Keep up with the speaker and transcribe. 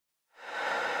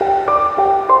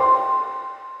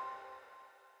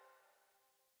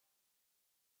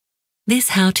This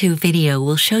how-to video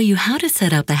will show you how to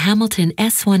set up the Hamilton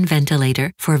S1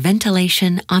 ventilator for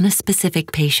ventilation on a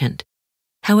specific patient.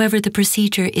 However, the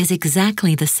procedure is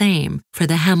exactly the same for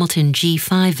the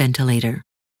Hamilton-G5 ventilator.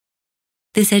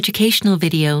 This educational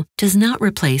video does not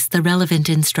replace the relevant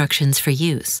instructions for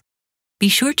use. Be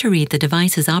sure to read the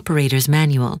device's operator's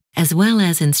manual as well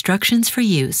as instructions for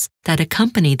use that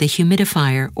accompany the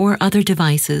humidifier or other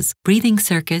devices, breathing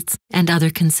circuits, and other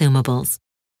consumables.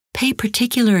 Pay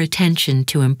particular attention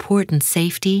to important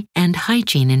safety and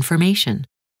hygiene information.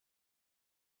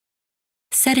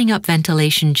 Setting up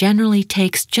ventilation generally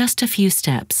takes just a few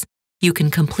steps. You can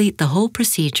complete the whole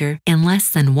procedure in less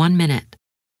than 1 minute.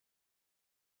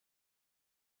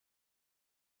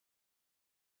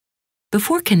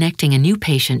 Before connecting a new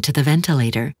patient to the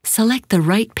ventilator, select the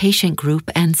right patient group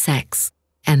and sex,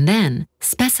 and then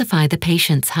specify the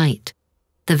patient's height.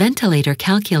 The ventilator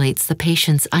calculates the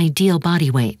patient's ideal body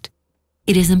weight.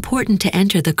 It is important to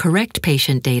enter the correct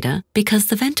patient data because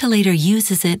the ventilator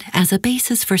uses it as a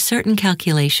basis for certain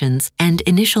calculations and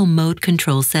initial mode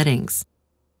control settings.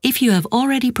 If you have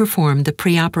already performed the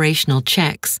preoperational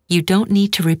checks, you don't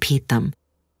need to repeat them.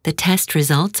 The test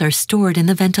results are stored in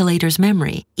the ventilator's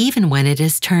memory, even when it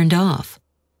is turned off.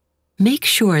 Make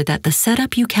sure that the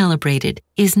setup you calibrated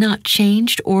is not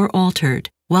changed or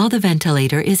altered while the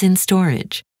ventilator is in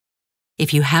storage.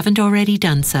 If you haven't already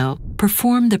done so,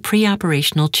 perform the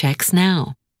preoperational checks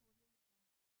now.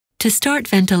 To start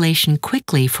ventilation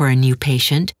quickly for a new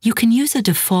patient, you can use a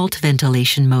default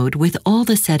ventilation mode with all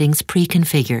the settings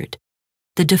pre-configured.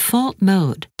 The default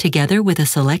mode, together with a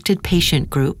selected patient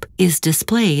group, is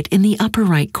displayed in the upper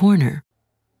right corner.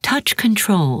 Touch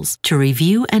Controls to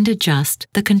review and adjust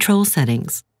the control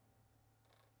settings.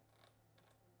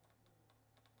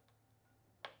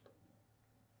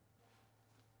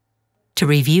 To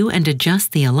review and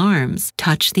adjust the alarms,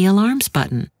 touch the Alarms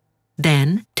button.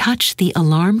 Then, touch the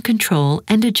Alarm control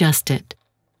and adjust it.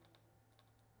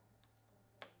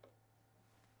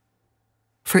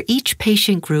 For each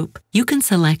patient group, you can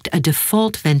select a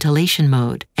default ventilation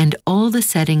mode and all the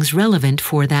settings relevant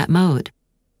for that mode.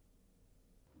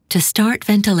 To start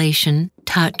ventilation,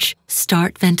 touch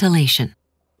Start Ventilation.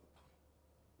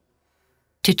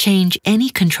 To change any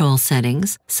control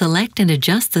settings, select and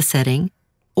adjust the setting,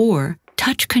 or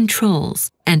touch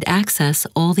Controls and access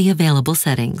all the available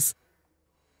settings.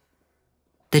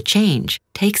 The change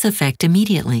takes effect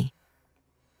immediately.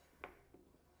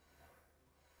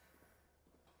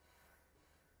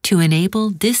 To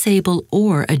enable, disable,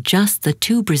 or adjust the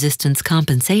tube resistance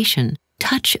compensation,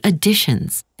 touch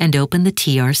Additions and open the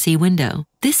TRC window.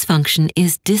 This function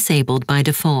is disabled by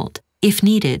default. If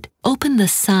needed, open the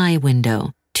PSI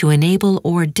window to enable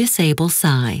or disable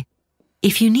PSI.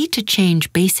 If you need to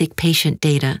change basic patient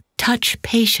data, touch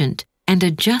Patient and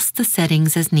adjust the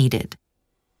settings as needed.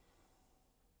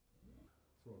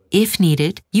 If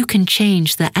needed, you can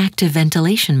change the active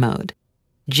ventilation mode.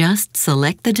 Just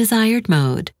select the desired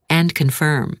mode and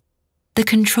confirm. The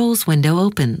Controls window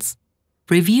opens.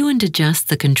 Review and adjust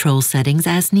the control settings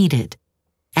as needed,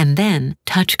 and then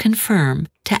touch Confirm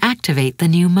to activate the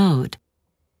new mode.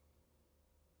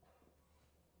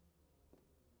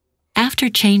 After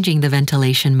changing the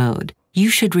ventilation mode, you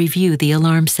should review the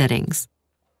alarm settings.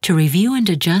 To review and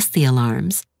adjust the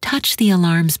alarms, touch the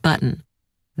Alarms button.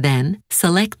 Then,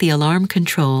 select the Alarm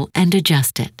control and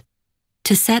adjust it.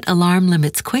 To set alarm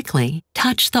limits quickly,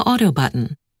 touch the Auto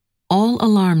button. All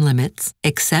alarm limits,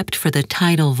 except for the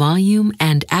tidal volume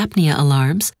and apnea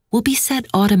alarms, will be set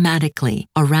automatically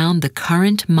around the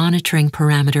current monitoring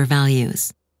parameter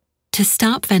values. To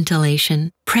stop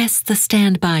ventilation, press the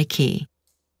Standby key.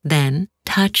 Then,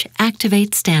 touch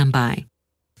Activate Standby.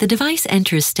 The device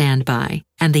enters standby,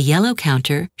 and the yellow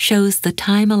counter shows the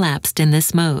time elapsed in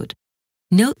this mode.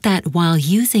 Note that while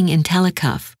using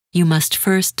IntelliCuff, you must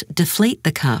first deflate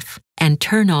the cuff and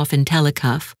turn off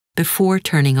IntelliCuff before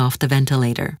turning off the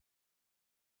ventilator.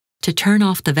 To turn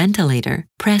off the ventilator,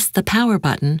 press the power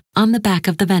button on the back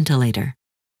of the ventilator.